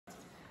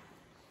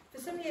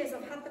some years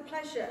I've had the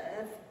pleasure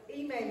of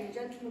emailing a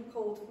gentleman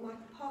called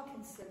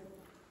Parkinson.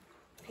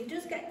 He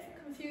does get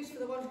confused for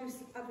the one who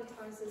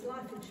advertises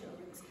life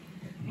insurance,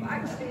 but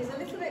actually he's a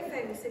little bit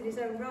famous in his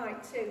own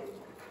right too.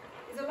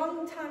 He's a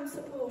long-time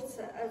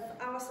supporter of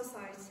our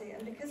society,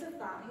 and because of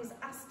that he's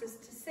asked us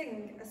to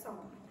sing a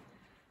song.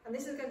 And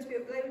this is going to be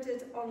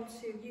uploaded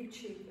onto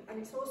YouTube, and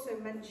it's also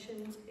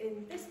mentioned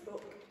in this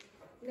book,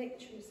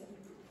 Naturism.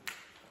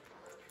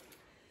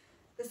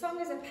 The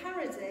song is a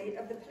parody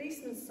of the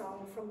policeman's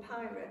song from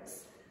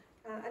Pirates,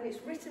 and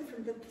it's written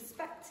from the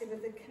perspective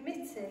of the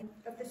committee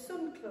of the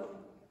Sun Club.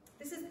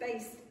 This is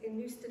based in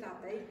Newstead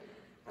Abbey,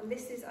 and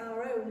this is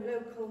our own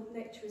local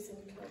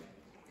Naturism club.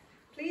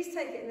 Please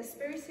take it in the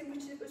spirit in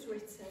which it was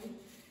written.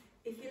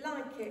 If you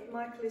like it,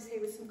 Michael is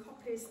here with some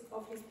copies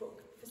of his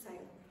book for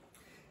sale.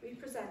 We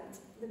present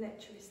the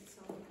Naturist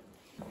Song.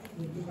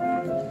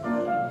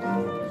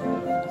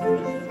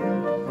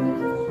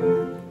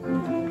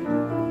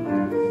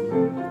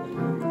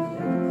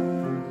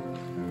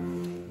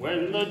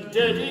 When the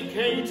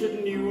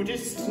dedicated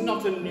nudist,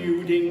 not a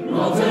nuding,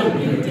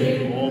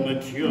 or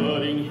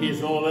maturing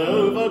his all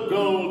over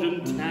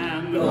golden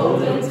tan,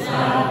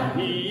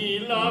 he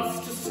loves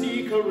to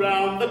sneak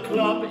around the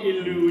club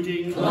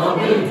eluding,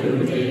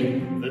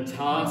 the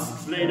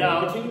tasks laid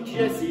out in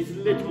Jessie's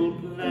little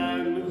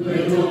plan.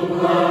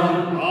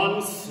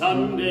 On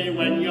Sunday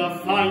when you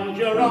find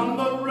you're on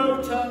the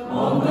rota,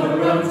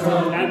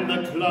 and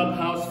the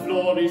clubhouse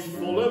floor is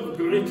full of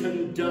grit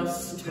and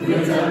dust,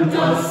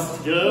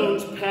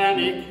 don't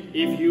panic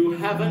if you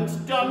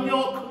haven't done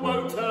your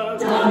quota.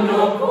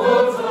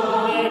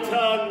 Let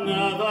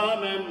another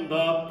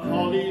member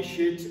polish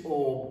it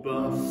or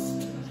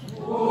bust.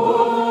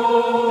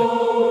 Oh,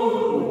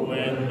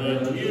 when the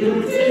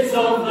duties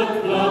of the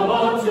club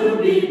are to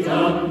be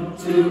done,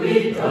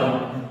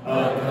 a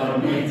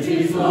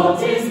committee's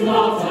lot is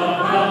not a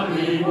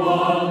happy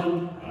one.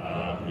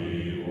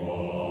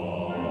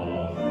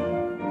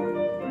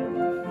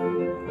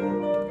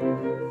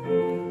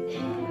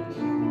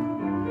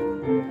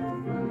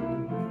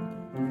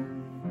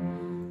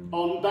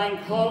 On bank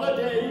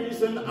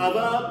holidays and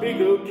other big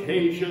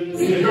occasions,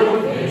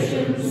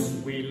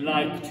 we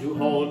like to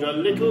hold a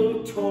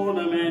little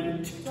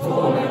tournament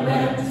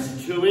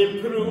to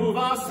improve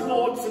our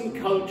sports and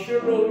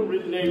cultural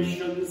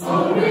relations,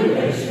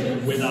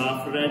 with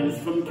our friends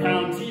from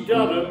County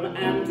Durham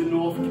and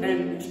North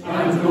Kent.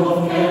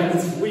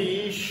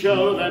 We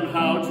show them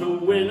how to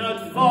win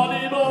at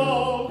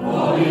volleyball,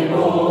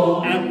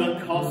 and the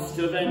cost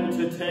of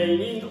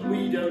entertaining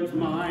we don't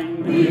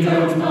mind.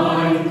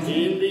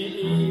 In the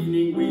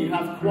evening we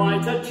have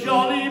quite a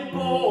jolly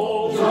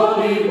ball.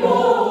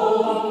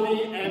 On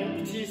the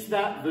empties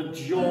that the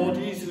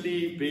Geordies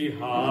leave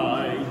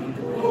behind.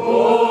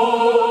 Oh,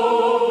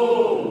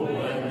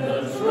 when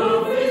the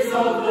trophies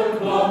of the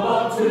club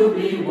are to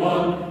be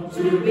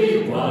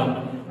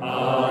won,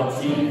 our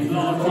team's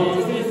lot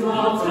is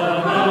not a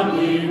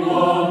happy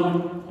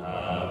one.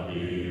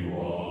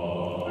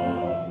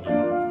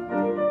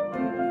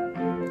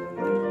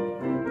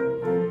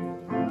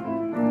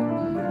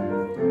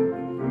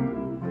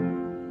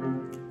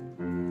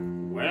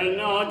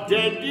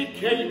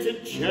 Dedicated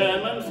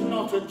chairman's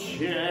not a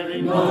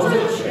chairing.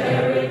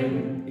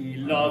 He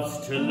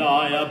loves to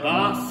lie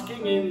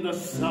a-basking in the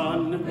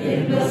sun.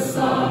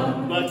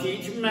 But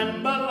each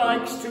member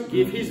likes to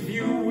give his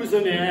views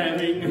an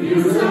airing,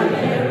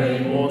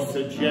 or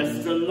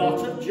suggest a lot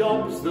of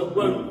jobs that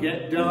won't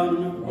get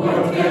done.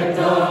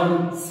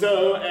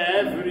 So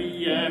every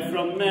year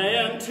from May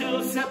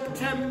until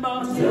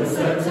September,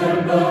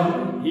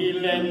 he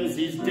lends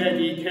his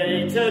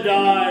dedicated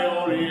eye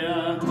or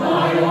ear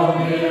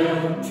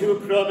to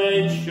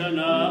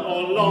probationer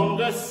or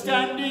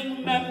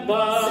longer-standing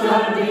member.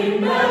 Do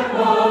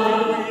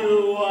you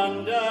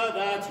wonder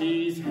that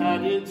he's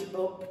had it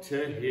up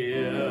to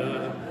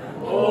here?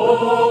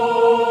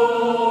 Oh,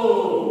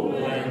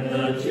 when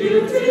the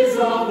duties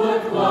of the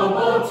club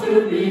are to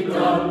be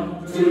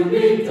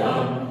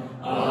done,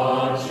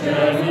 our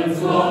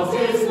chairman's lot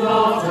is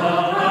not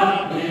a